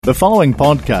The following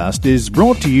podcast is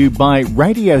brought to you by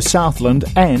Radio Southland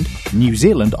and New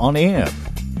Zealand On Air.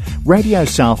 Radio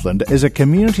Southland is a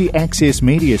community access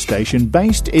media station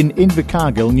based in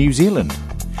Invercargill, New Zealand.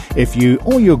 If you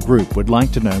or your group would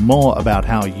like to know more about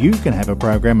how you can have a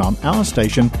program on our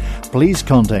station, please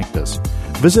contact us.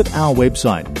 Visit our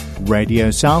website,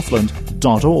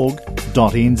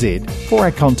 radiosouthland.org.nz, for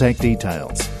our contact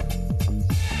details.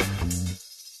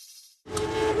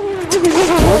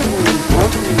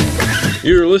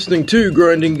 You're listening to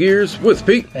Grinding Gears with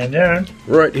Pete and Darren,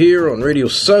 right here on Radio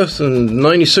Southland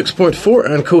 96.4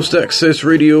 and Coast Access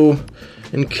Radio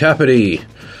in Kapiti.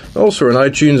 Also on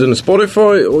iTunes and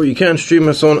Spotify, or you can stream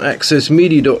us on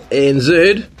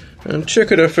accessmedia.nz and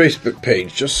check out our Facebook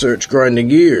page. Just search Grinding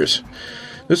Gears.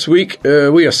 This week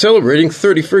we are celebrating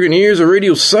 30 friggin' years of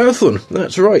Radio Southland.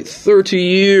 That's right, 30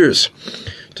 years.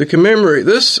 To commemorate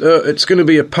this, it's going to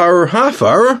be a power half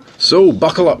hour, so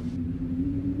buckle up.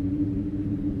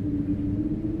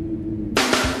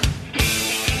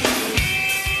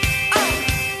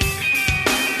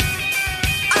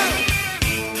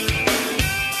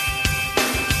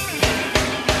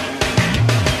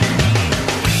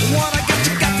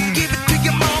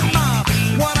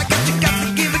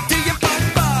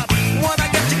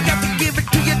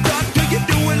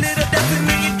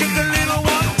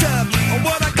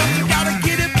 What I got, you gotta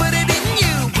get it, put it in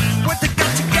you. What I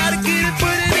got, you gotta get it,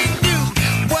 put it in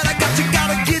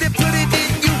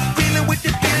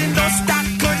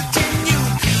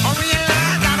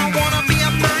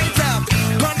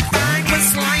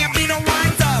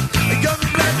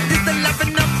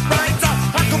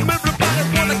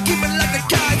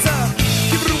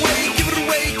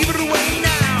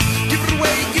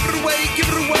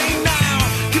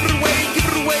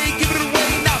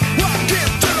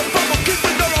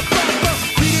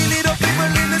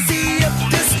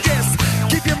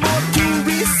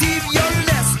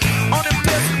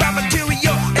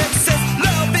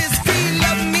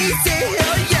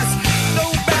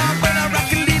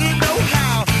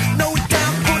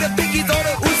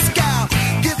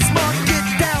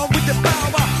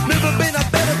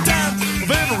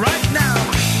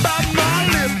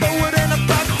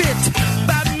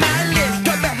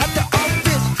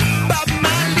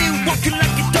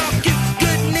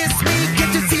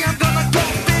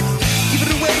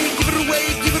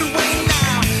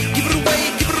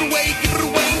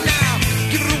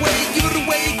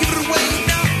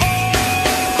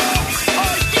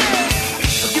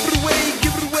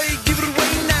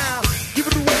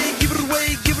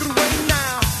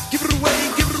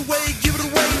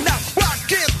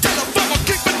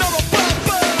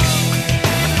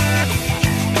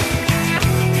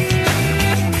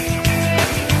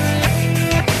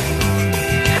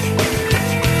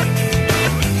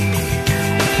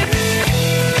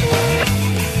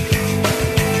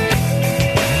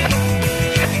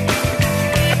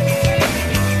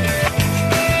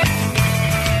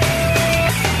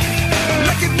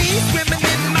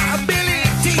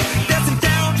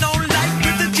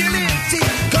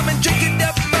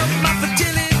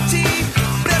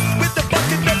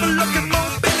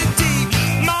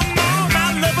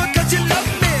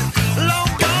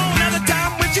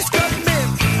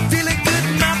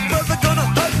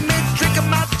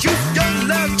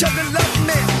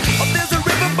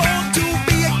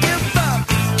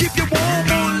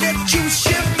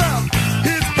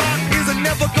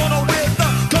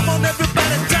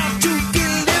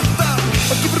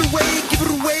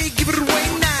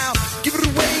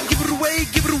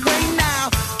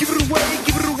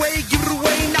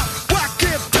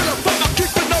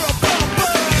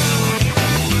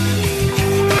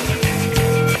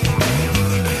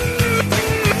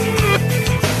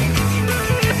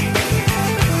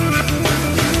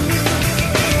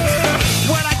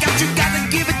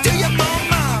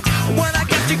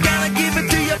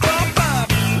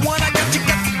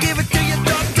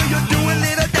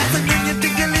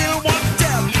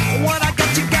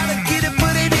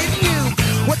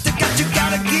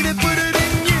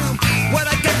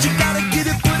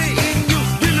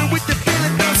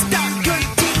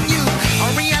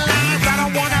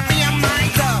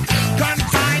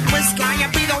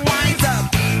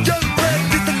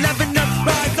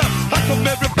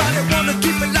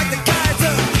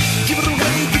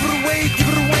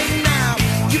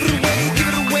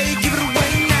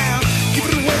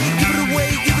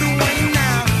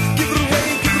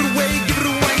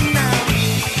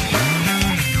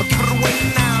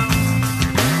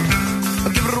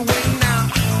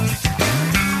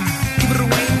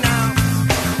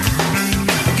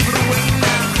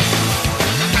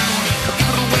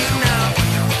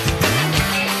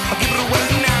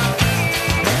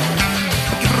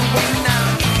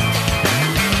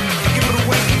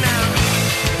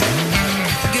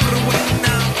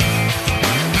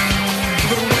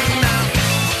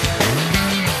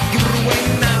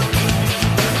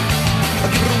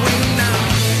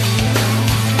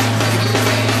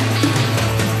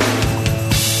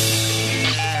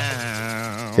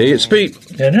Hey, it's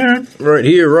Pete. And Aaron. Right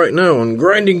here, right now on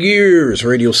Grinding Gears,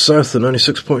 Radio Southland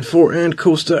 96.4 and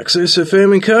Coast Access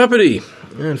FM in Kapiti.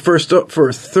 And first up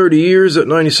for 30 years at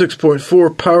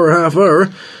 96.4 power half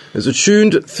hour is a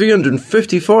tuned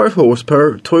 355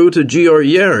 horsepower Toyota GR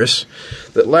Yaris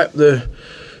that lapped the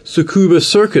Tsukuba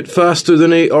circuit faster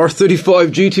than a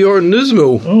R35 GTR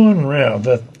Nismo. Oh, unreal.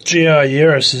 The GR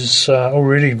Yaris is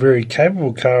already a very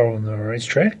capable car on the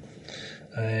racetrack,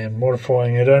 and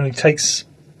modifying it only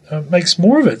makes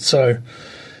more of it. So,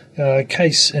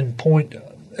 case in point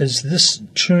is this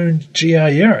tuned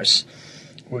GR Yaris,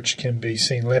 which can be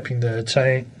seen lapping the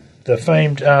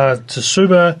famed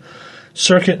Tsukuba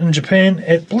circuit in Japan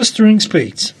at blistering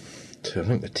speeds. I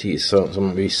think the T is something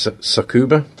to be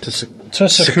Tsukuba.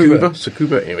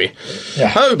 Tsukuba, anyway. Yeah.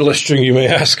 How blistering, you may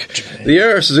ask. Japan. The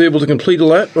Yaris is able to complete a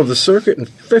lap of the circuit in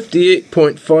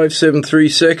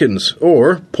 58.573 seconds,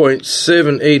 or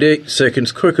 0.788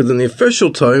 seconds quicker than the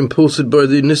official time posted by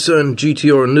the Nissan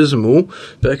GTR Nismo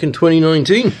back in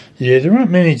 2019. Yeah, there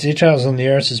aren't many details on the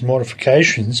Yaris's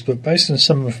modifications, but based on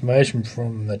some information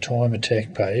from the Time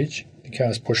Attack page, the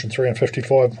car's pushing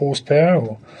 355 horsepower,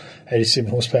 or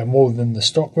 87 horsepower more than the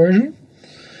stock version.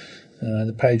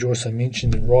 The page also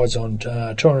mentioned it rides on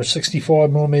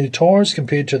 265mm tyres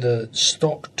compared to the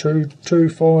stock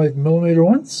 225mm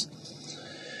ones.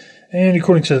 And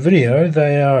according to the video,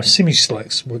 they are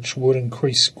semi-slicks, which would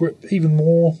increase grip even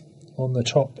more on the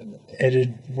top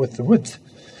added with the width.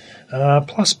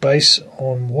 Plus, based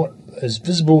on what is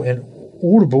visible and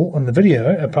audible in the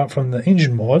video, apart from the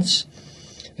engine mods,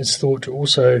 it's thought to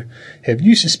also have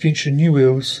new suspension, new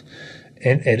wheels,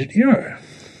 and added aero.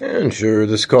 And sure,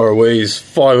 this car weighs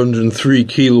 503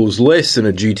 kilos less than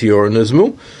a GTR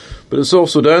Nismo, but it's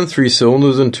also down 3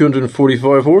 cylinders and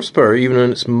 245 horsepower, even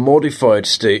in its modified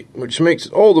state, which makes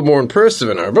it all the more impressive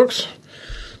in our books.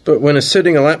 But when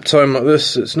setting a lap time like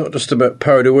this, it's not just about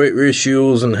power to weight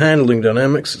ratios and handling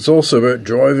dynamics, it's also about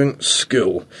driving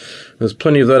skill. There's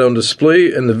plenty of that on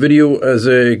display in the video as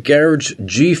a garage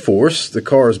G-force, the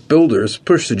car's builders,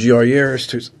 push the GR Yaris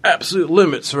to its absolute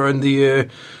limits around the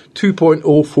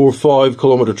 2.045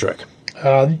 kilometre track.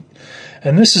 And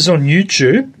this is on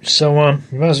YouTube, so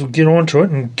you might as well get onto it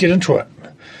and get into it.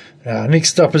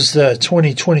 Next up is the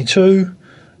 2022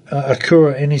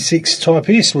 Acura NSX Type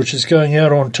S, which is going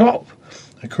out on top.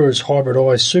 Acura's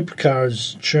hybridised supercar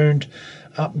is tuned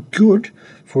up good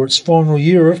for its final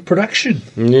year of production.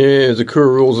 Yeah, as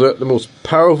Acura rolls out the most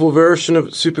powerful version of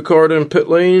its supercar down pit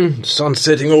lane,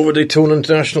 sunsetting over Daytona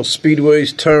International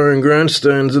Speedway's towering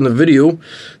grandstands in the video,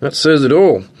 that says it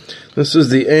all. This is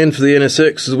the end for the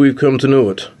NSX as we've come to know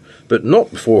it. But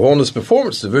not before Honda's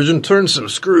performance division turned some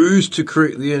screws to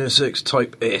create the NSX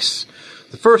Type S.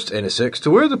 The first NSX to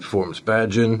wear the performance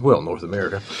badge in, well, North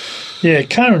America. Yeah,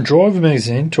 Car and Driver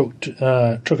magazine took it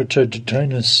to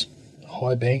Daytona's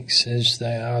high banks, as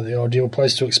they are the ideal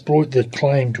place to exploit the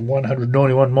claimed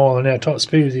 191 mile an hour top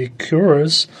speed of the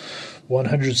Acura's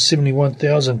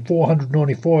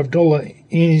 $171,495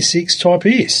 NSX Type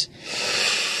S.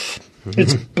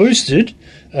 It's boosted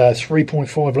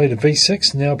 3.5 litre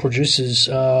V6, now produces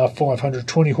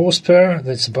 520 horsepower.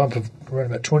 That's a bump of around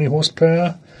about 20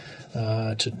 horsepower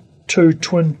to 2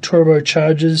 twin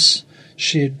turbochargers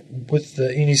shared with the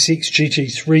NSX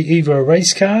GT3 Evo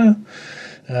race car.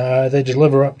 They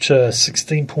deliver up to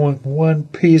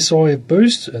 16.1 PSI of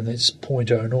boost, and that's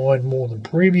 0.09 more than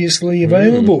previously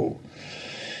available.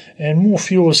 And more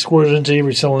fuel is squirted into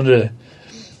every cylinder.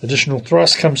 Additional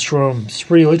thrust comes from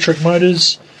 3 electric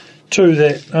motors, 2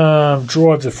 that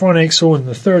drive the front axle, and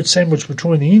the third sandwiched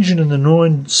between the engine and the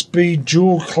 9-speed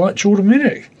dual clutch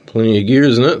automatic. Plenty of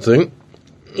gears in that thing.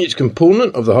 Each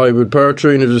component of the hybrid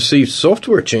powertrain has received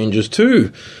software changes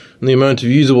too. And the amount of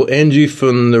usable energy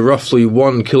from the roughly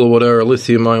 1 kilowatt-hour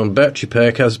lithium-ion battery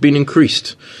pack has been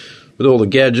increased. With all the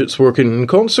gadgets working in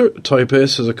concert, Type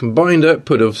S has a combined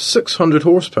output of 600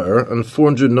 horsepower and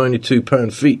 492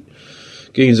 pound-feet,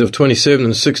 gains of 27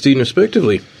 and 16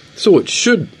 respectively. So it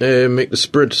should make the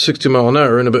sprint to 60 mile an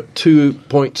hour in about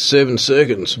 2.7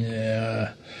 seconds.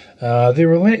 Yeah. The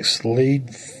relaxed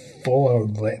lead-follow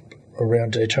lap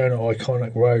around Daytona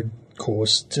Iconic Road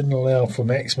course didn't allow for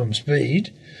maximum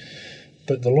speed,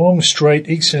 but the long straight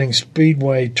exiting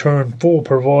Speedway Turn 4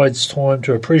 provides time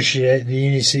to appreciate the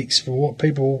NSX for what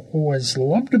people always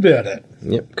loved about it.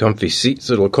 Yep, comfy seats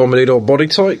that'll accommodate all body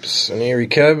types, an airy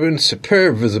cabin,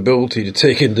 superb visibility to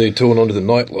take in Daytona under the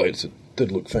night lights. It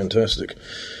did look fantastic.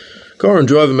 Car and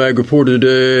Driver Mag reported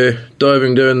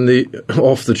diving down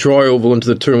off the tri-oval into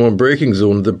the turn 1 braking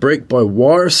zone, the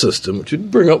brake-by-wire system, which you'd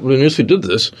bring up when you initially did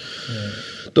this. Yeah.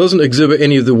 Doesn't exhibit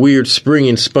any of the weird springy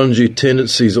and spongy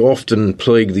tendencies often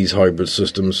plague these hybrid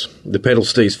systems. The pedal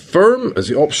stays firm as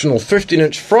the optional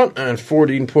 15-inch front and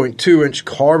 14.2-inch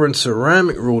carbon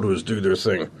ceramic rotors do their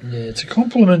thing. Yeah, to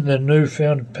complement the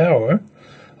newfound power,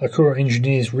 Acura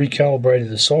engineers recalibrated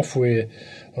the software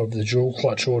of the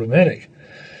dual-clutch automatic.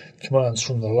 Commands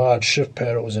from the large shift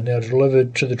paddles are now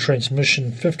delivered to the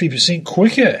transmission 50%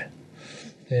 quicker.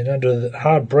 And under the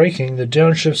hard braking, the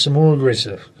downshifts are more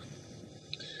aggressive.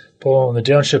 Pull on the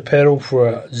downshift paddle for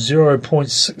a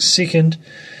 0.6 second,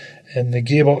 and the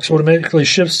gearbox automatically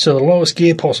shifts to the lowest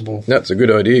gear possible. That's a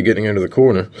good idea, getting out of the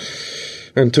corner.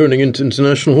 And turning into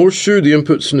International Horseshoe, the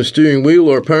inputs in the steering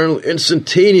wheel are apparently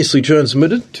instantaneously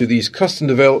transmitted to these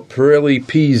custom-developed Pirelli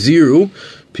P0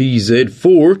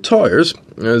 PZ4 tyres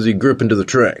as you grip into the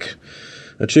track.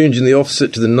 A change in the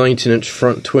offset to the 19-inch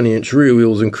front 20-inch rear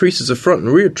wheels increases the front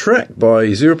and rear track by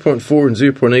 0.4 and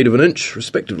 0.8 of an inch,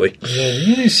 respectively. Yeah,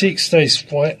 the Uni6 stays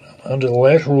flat under the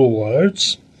lateral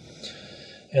loads,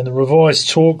 and the revised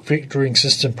torque vectoring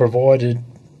system provided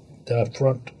the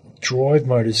front drive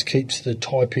motors keeps the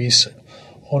Type S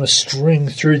on a string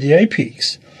through the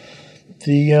apex.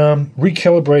 The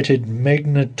recalibrated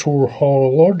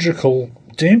magnetohological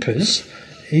dampers,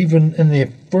 even in their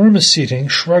firmest setting,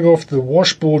 shrug off the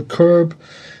washboard curb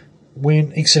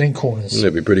when exiting corners.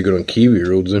 That'd be pretty good on Kiwi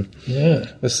roads then. Yeah.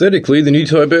 Aesthetically, the new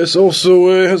Type S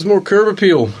also has more curb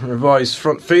appeal. Revised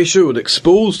front fascia with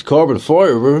exposed carbon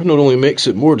fibre not only makes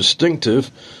it more distinctive,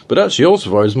 but actually also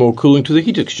provides more cooling to the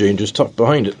heat exchangers tucked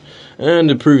behind it, and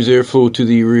improves airflow to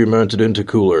the rear-mounted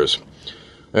intercoolers.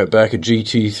 Out back, a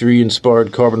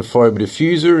GT3-inspired carbon fibre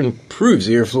diffuser improves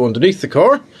the airflow underneath the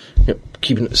car,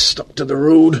 keeping it stuck to the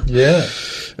road. Yeah.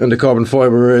 And the carbon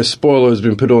fibre spoiler has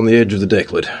been put on the edge of the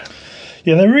deck lid.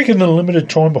 Yeah, they reckon the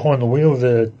limited time behind the wheel of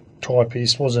the Type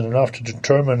S wasn't enough to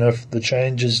determine if the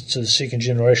changes to the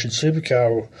second-generation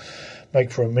supercar will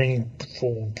make for a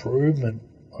meaningful improvement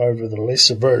over the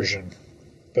lesser version.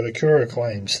 But Acura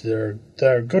claims they're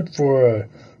good for a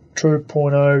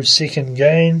 2.0 second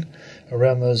gain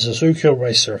around the Suzuka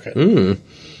race circuit.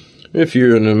 If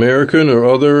you're an American or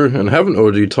other and haven't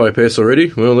ordered your Type S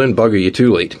already, well then bugger you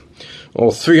too late.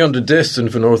 All 300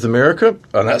 destined for North America,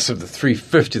 and that's of the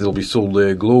 350 that'll be sold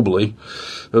globally,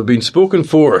 have been spoken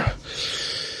for.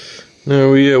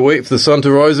 Now we wait for the sun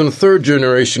to rise on a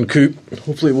third-generation coupe.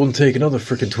 Hopefully it won't take another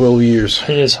frickin' 12 years.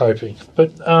 Here's hoping.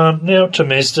 But now to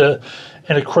Mazda,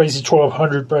 and a crazy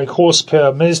 1200 brake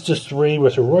horsepower Mazda 3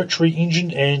 with a rotary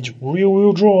engine and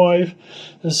rear-wheel drive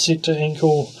is set to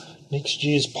ankle next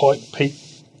year's Pike Peak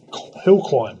hill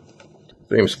climb.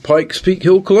 Famous Pikes Peak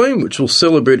hill climb, which will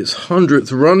celebrate its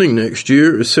 100th running next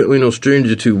year, is certainly no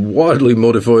stranger to wildly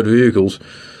modified vehicles.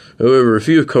 However, a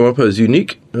few have come up as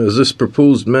unique as this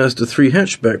proposed Mazda 3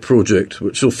 hatchback project,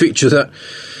 which will feature that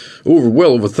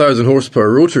well over 1,000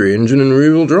 horsepower rotary engine and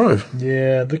rear-wheel drive.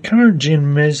 Yeah, the current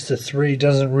gen Mazda 3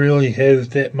 doesn't really have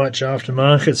that much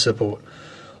aftermarket support,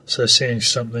 so seeing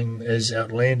something as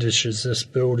outlandish as this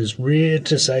build is rare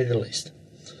to say the least.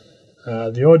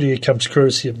 The idea comes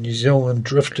courtesy of New Zealand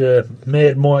drifter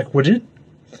Mad Mike Whitted,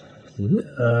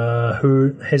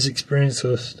 who has experience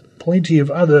with plenty of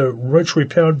other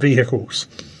rotary-powered vehicles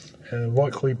and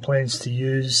likely plans to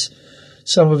use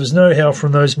some of his know-how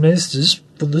from those Mazdas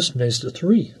for this Mazda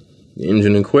 3. The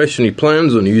engine in question, he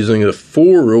plans on using a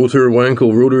 4-rotor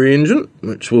Wankel rotary engine,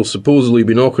 which will supposedly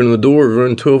be knocking on the door of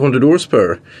around 1,200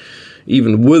 horsepower,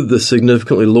 even with the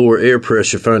significantly lower air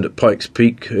pressure found at Pikes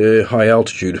Peak high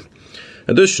altitude.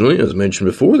 Additionally, as mentioned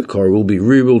before, the car will be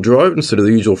rear-wheel drive instead of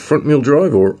the usual front-wheel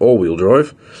drive or all-wheel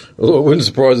drive. Although it wouldn't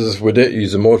surprise us if we did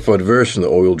use a modified version of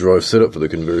the all-wheel drive setup for the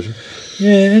conversion.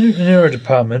 Yeah, in our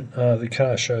department, the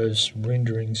car shows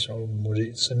renderings on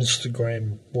its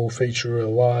Instagram will feature a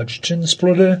large chin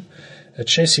splitter, a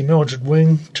chassis-mounted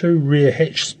wing, 2 rear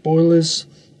hatch spoilers,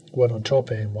 one on top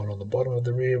and one on the bottom of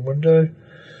the rear window,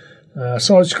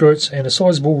 side skirts, and a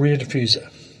sizable rear diffuser.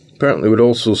 Apparently would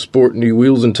also sport new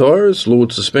wheels and tyres,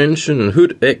 lowered suspension and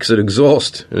hood exit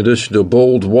exhaust, in addition to a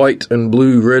bold white and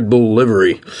blue Red Bull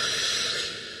livery.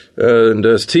 And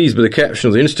as teased by the caption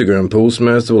of the Instagram post,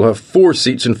 Mazda will have 4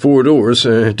 seats and 4 doors,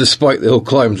 despite the hill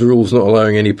climb's rules not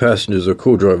allowing any passengers or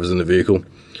co-drivers in the vehicle.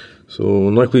 So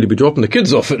unlikely to be dropping the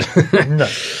kids off it. No.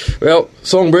 Well,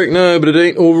 song break now, but it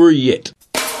ain't over yet.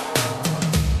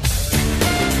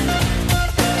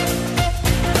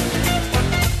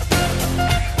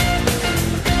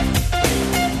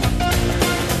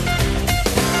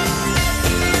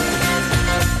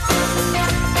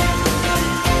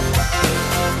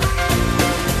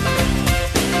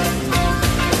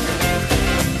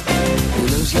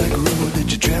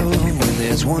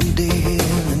 One day here,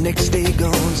 the next day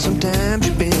gone. Sometimes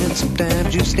you bend,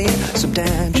 sometimes you stand,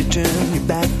 sometimes you turn your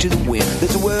back to the wind.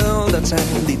 There's a world outside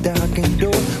the darkened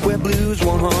door where blues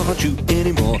won't haunt you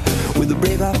anymore. With a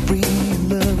brave heart free and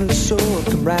lover's soul,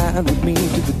 come ride with me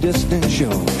to the distant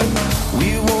shore.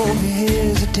 We won't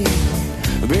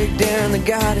hesitate, break down the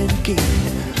garden gate.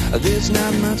 There's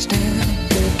not much time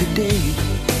left today.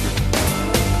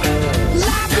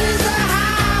 Life is a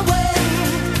highway,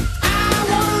 I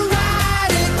wanna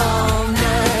ride it all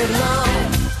night long.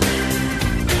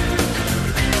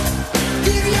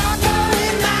 If you're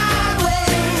going my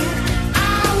way, I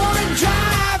wanna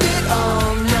drive it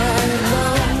all night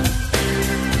long.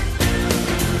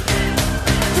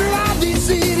 Through all these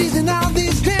cities and all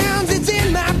these towns, it's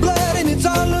in my blood and it's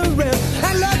all around.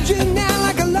 I loved you now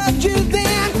like I loved you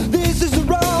then. This is the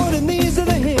road and these are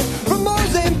the hills. From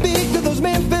Mozambique to those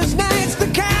Memphis nights, the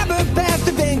Khyber Pass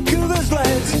to Vancouver's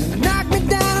lights. Knock me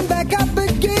down and back up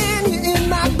again. You're in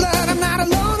my blood, I'm not a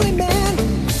lonely man.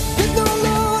 There's no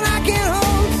load I can't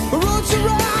hold. The road's so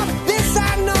rough, this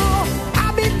I know.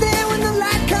 I'll be there when the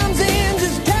light comes in.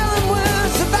 Just tell them we're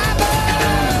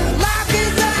survivors. Life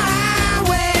is a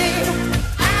highway,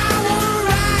 I wanna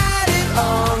ride it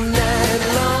all night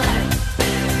long.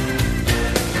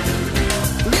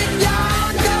 If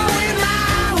you're going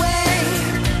my way,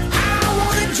 I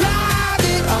wanna drive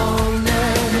it all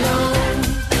night long.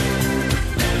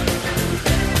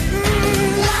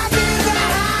 Life is a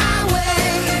highway,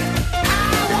 I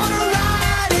wanna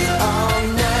ride it all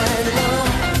night long.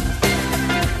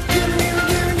 Give me,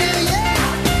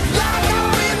 yeah. You're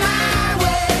going my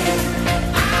way,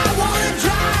 I wanna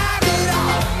drive it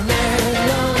all night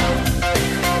long.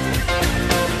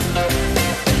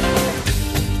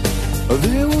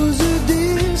 There was a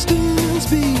distance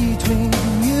between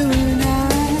you and I,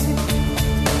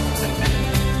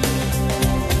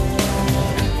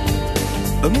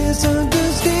 a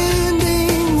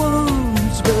misunderstanding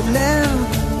once, but now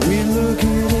we're looking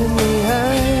in the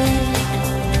eye.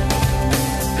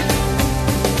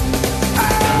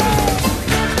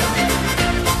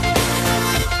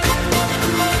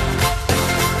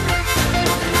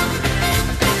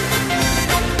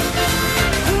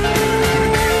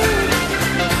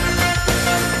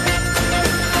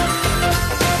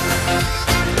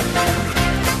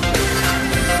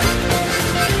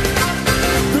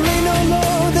 There ain't no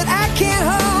load that I can't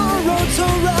hold. Road so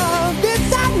rough,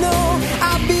 this I know.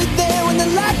 I'll be there when the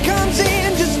light comes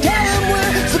in. Just tell them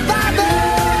we're survivors.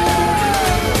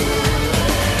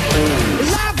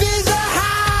 Life is a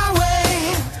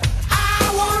highway, I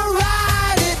wanna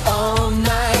ride it all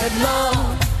night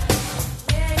long.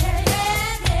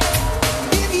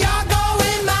 If you're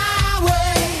going my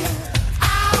way, I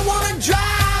wanna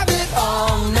drive it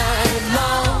all night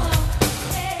long.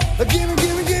 Gimme,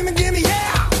 gimme, gimme, gimme,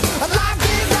 yeah. Life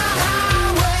is a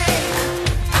highway,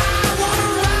 I wanna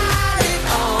ride it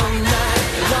all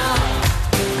night long.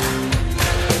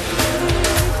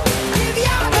 If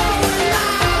you're going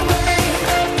my way,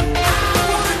 I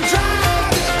wanna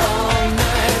drive it all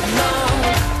night long.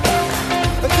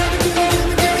 Gimme, gimme,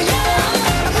 gimme, gimme, yeah.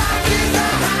 Life is a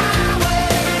highway,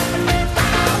 I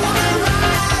wanna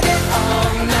ride it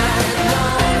all night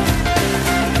long.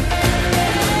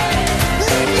 If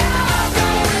you're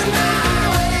going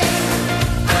my way,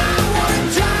 I wanna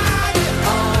drive it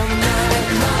all night long.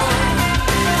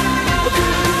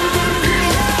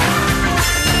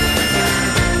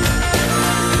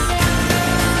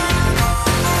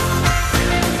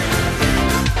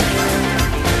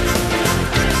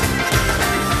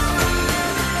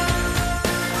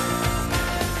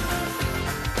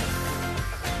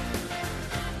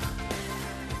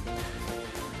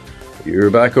 You're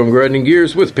back on Grinding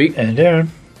Gears with Pete And Darren.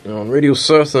 on Radio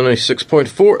Southland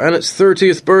 96.4 and its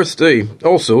 30th birthday.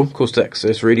 Also, Coast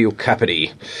Access Radio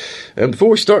Capity. And before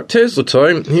we start Tesla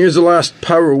time, here's the last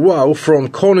power wow from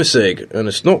Koenigsegg, and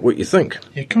it's not what you think.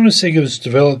 Yeah, Koenigsegg has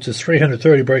developed a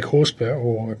 330 brake horsepower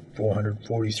or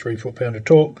 443 foot-pound of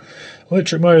torque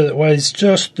electric motor that weighs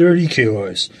just 30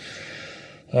 kilos.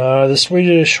 The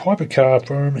Swedish hypercar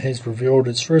firm has revealed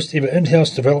its first ever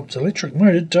in-house developed electric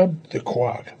motor dubbed the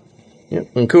Quark.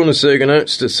 Yep. And Koenigsegg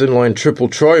announced its inline triple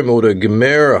tri-motor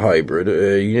Gemera hybrid.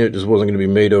 A unit just wasn't going to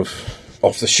be made of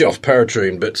off-the-shelf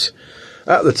powertrain, but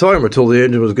at the time we're told the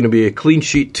engine was going to be a clean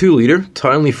sheet 2-litre,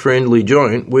 timely friendly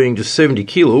giant weighing just 70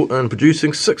 kilo and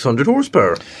producing 600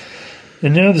 horsepower.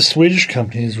 And now the Swedish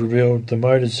company has revealed the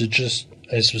motors are just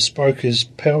as bespoke as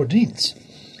power dense.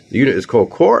 The unit is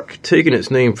called Quark, taking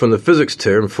its name from the physics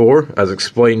term for, as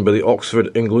explained by the Oxford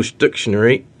English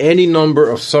Dictionary, any number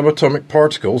of subatomic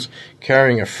particles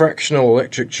carrying a fractional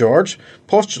electric charge,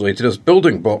 postulated as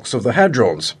building blocks of the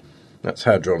hadrons. That's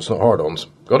hadrons, not hard-ons.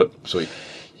 Got it? Sweet.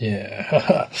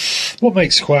 Yeah. What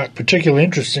makes Quark particularly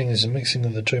interesting is the mixing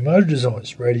of the two motor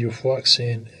designs, radial flux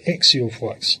and axial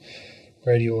flux.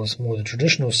 Radial is more the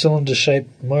traditional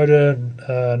cylinder-shaped motor,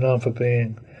 known for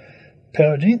being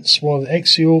power dense, while the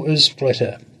axial is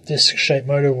flatter, disc-shaped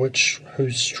motor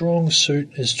whose strong suit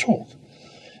is torque.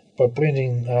 By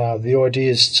blending the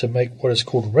ideas to make what is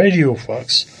called a radial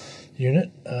flux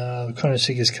unit, the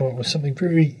Koenigsegg has come up with something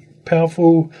very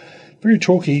powerful, very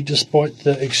torquey, despite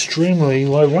the extremely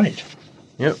low weight.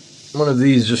 Yep. One of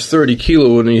these just 30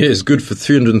 kilo and he is good for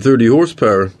 330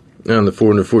 horsepower and the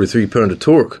 443 pound of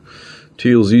torque.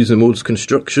 Teal's using mode's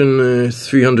construction,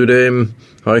 300M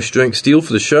high-strength steel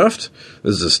for the shaft.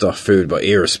 This is the stuff favoured by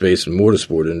aerospace and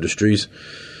motorsport industries.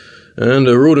 And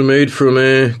a rotor made from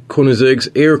Koenigsegg's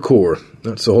air core.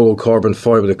 That's the hollow carbon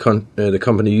fibre the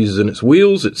company uses in its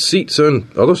wheels, its seats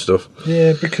and other stuff.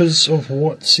 Yeah, because of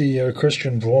what CEO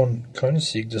Christian von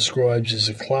Koenigsegg describes as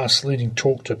a class-leading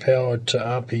torque to power to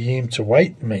RPM to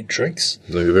weight matrix.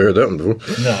 Never heard that one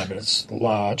before. No, but it's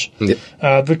large.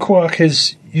 Yep. The Quark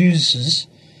has uses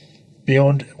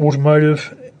beyond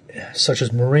automotive, such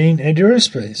as marine and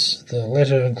aerospace, the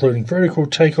latter including vertical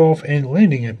takeoff and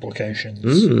landing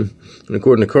applications. And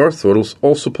according to Car Throttle, it's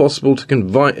also possible to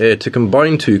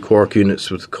combine two Quark units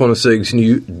with Koenigsegg's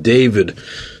new David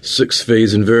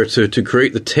 6-phase inverter to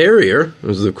create the Terrier,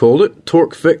 as they've called it,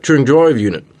 torque vectoring drive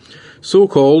unit. So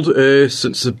called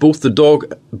since both the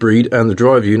dog breed and the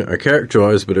drive unit are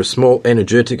characterised by their small,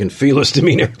 energetic and fearless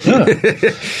demeanour.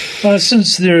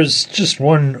 Since there's just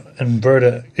one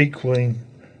inverter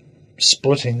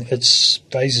splitting its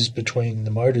phases between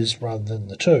the motors rather than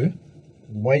the two,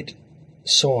 weight,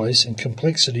 size and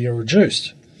complexity are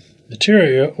reduced. The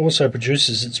Terrier also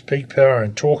produces its peak power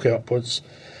and torque outputs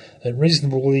at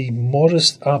reasonably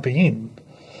modest RPM,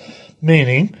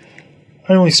 meaning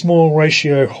only small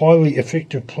ratio, highly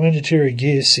effective planetary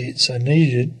gear sets are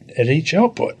needed at each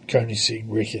output, Koenigsegg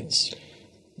reckons.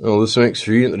 Well, this makes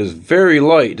for a unit that is very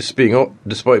light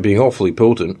despite being awfully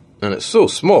potent. And it's so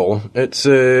small, it's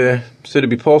said to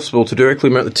be possible to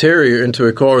directly mount the Terrier into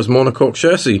a car's monocoque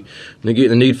chassis, negating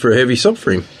the need for a heavy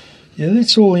subframe. Yeah,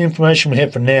 that's all the information we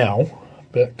have for now,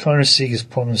 but Koenigsegg has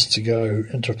promised to go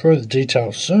into further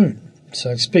detail soon. So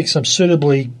expect some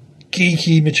suitably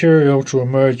geeky material to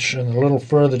emerge a little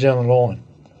further down the line.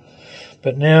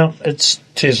 But now it's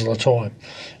Tesla time,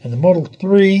 and the Model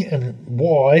 3 and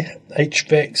Y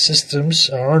HVAC systems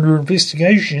are under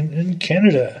investigation in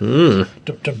Canada.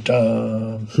 Dum, dum,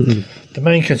 dum. The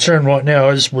main concern right now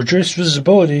is reduced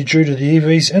visibility due to the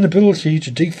EV's inability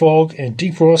to defog and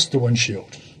defrost the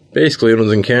windshield. Basically,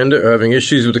 owners in Canada are having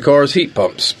issues with the car's heat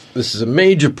pumps. This is a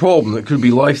major problem that could be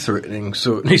life-threatening,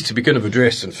 so it needs to be kind of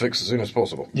addressed and fixed as soon as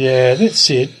possible. Yeah, that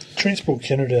said, Transport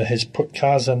Canada has put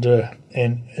cars under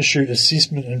an issue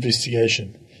assessment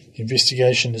investigation. The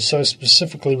investigation is so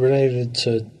specifically related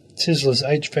to Tesla's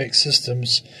HVAC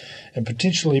systems and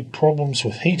potentially problems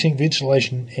with heating,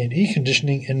 ventilation and air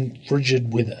conditioning in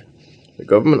frigid weather. The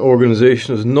government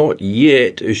organisation has not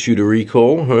yet issued a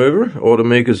recall, however.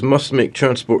 Automakers must make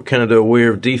Transport Canada aware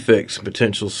of defects and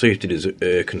potential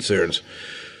safety concerns.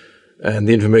 And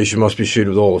the information must be shared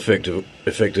with all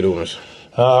affected owners.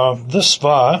 This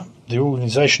far, the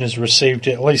organisation has received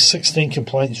at least 16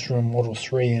 complaints from Model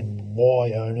 3 and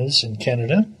Y owners in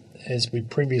Canada. As we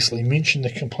previously mentioned, the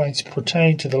complaints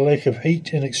pertain to the lack of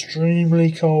heat in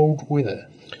extremely cold weather.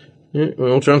 Yeah,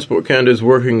 well, Transport Canada is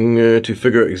working to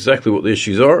figure out exactly what the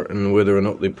issues are and whether or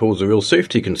not they pose a real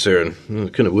safety concern. Well,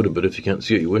 it kind of would have, but if you can't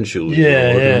see it, your windshield.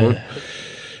 Yeah.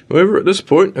 However, at this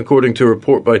point, according to a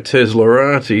report by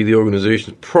Teslarati, the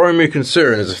organisation's primary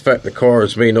concern is the fact that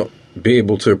cars may not be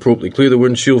able to appropriately clear the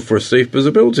windshield for safe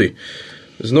visibility.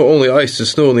 There's not only ice and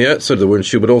snow on the outside of the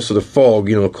windshield, but also the fog,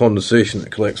 condensation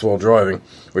that collects while driving,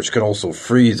 which can also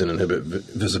freeze and inhibit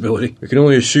visibility. We can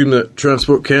only assume that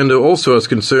Transport Canada also has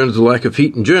concerns with the lack of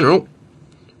heat in general.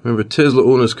 Remember, Tesla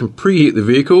owners can preheat the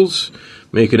vehicles,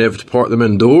 make an effort to park them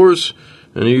indoors,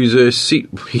 and use seat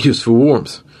heaters for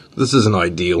warmth. This isn't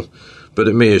ideal, but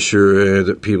it may assure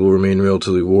that people remain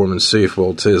relatively warm and safe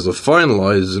while Tesla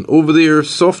finalises an over-the-air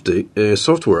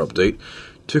software update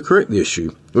to correct the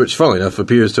issue, which, funnily enough,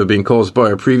 appears to have been caused by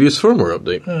a previous firmware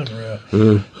update.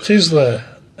 Tesla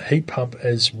heat pump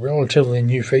is a relatively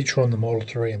new feature on the Model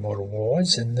 3 and Model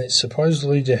Ys, and that's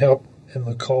supposedly to help in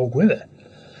the cold weather,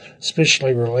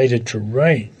 especially related to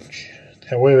range.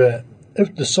 However,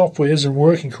 if the software isn't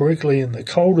working correctly in the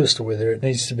coldest weather, it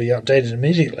needs to be updated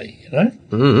immediately,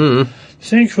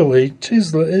 Thankfully,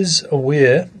 Tesla is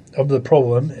aware of the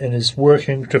problem and is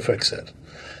working to fix it.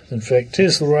 In fact,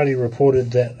 Tesla Radio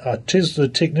reported that a Tesla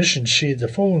technician shared the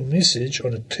following message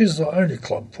on a Tesla Owner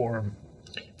Club forum.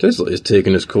 Tesla is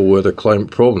taking its cold weather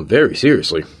climate problem very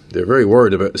seriously. They're very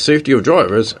worried about the safety of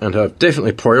drivers and have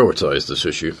definitely prioritised this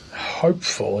issue.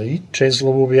 Hopefully,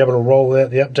 Tesla will be able to roll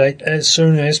out the update as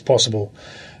soon as possible.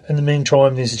 In the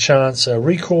meantime, there's a chance a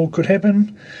recall could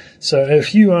happen. So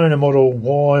if you own a Model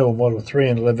Y or Model 3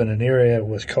 and live in an area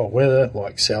with cold weather,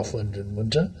 like Southland in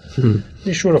winter,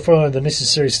 be sure to follow the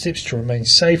necessary steps to remain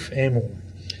safe and warm.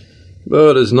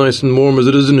 But as nice and warm as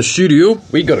it is in the studio,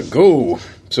 we gotta go.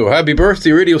 So happy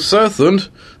birthday, Radio Southland.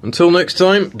 Until next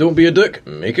time, don't be a dick,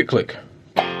 make it click.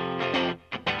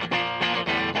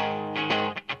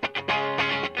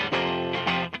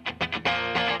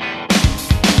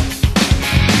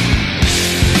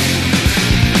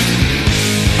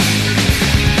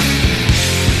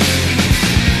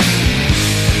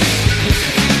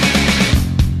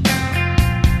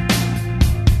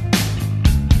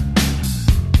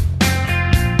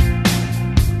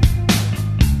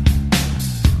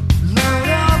 Load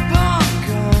up on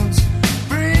guns,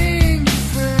 bring your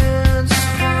friends.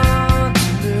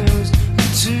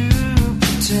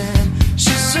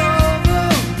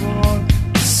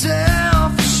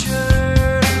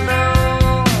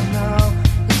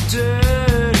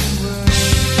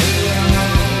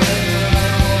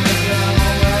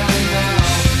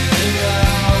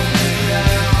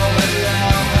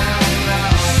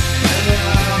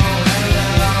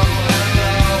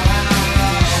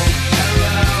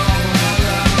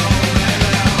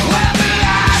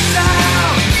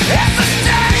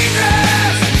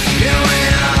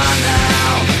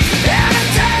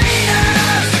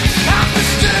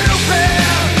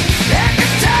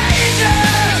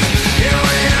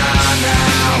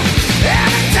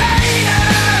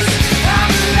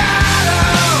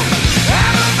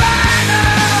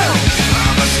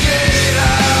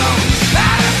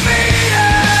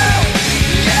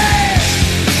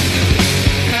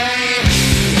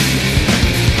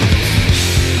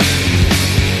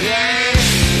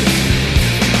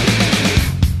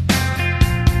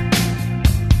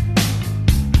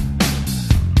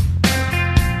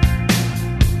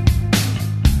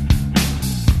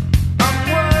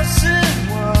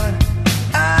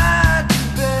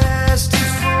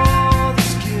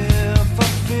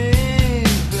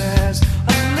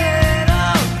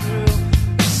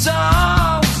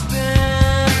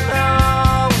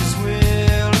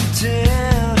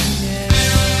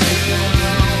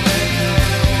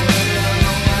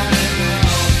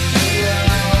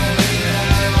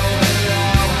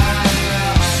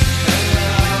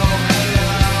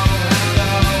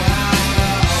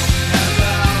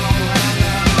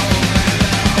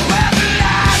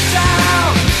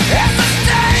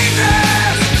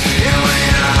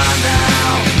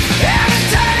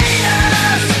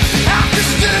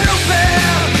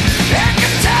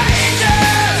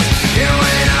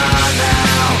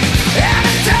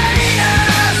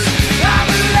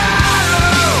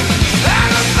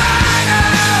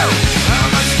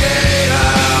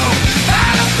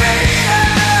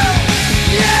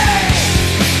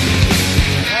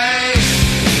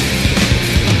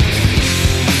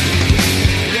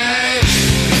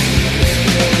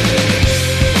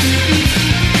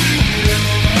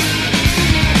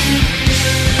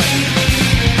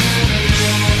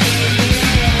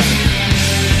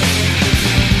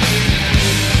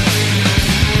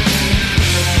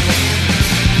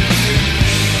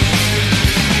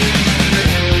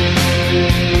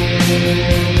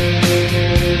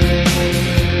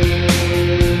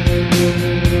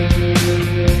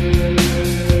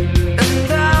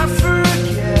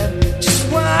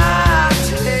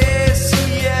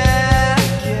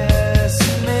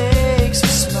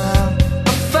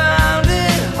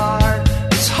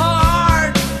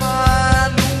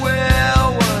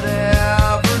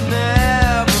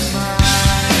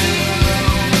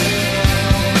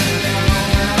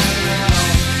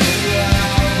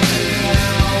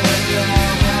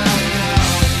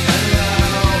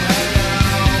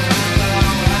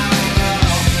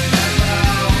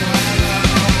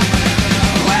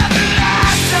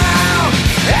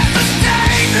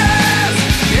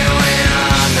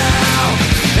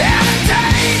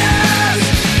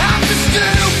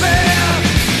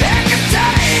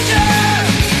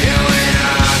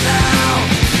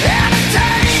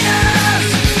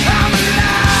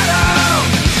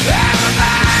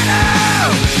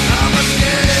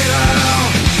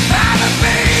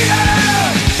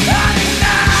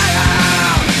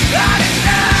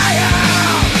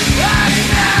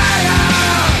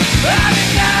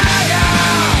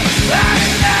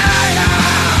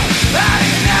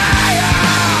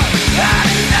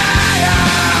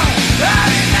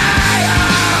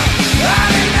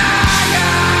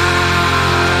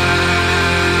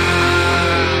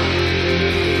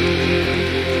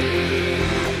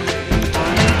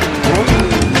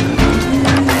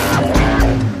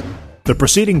 The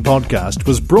preceding podcast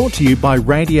was brought to you by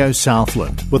Radio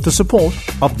Southland with the support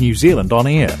of New Zealand On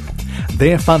Air.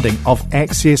 Their funding of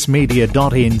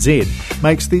accessmedia.nz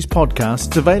makes these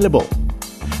podcasts available.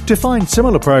 To find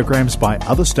similar programs by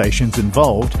other stations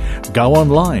involved, go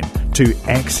online to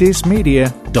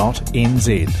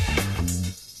accessmedia.nz.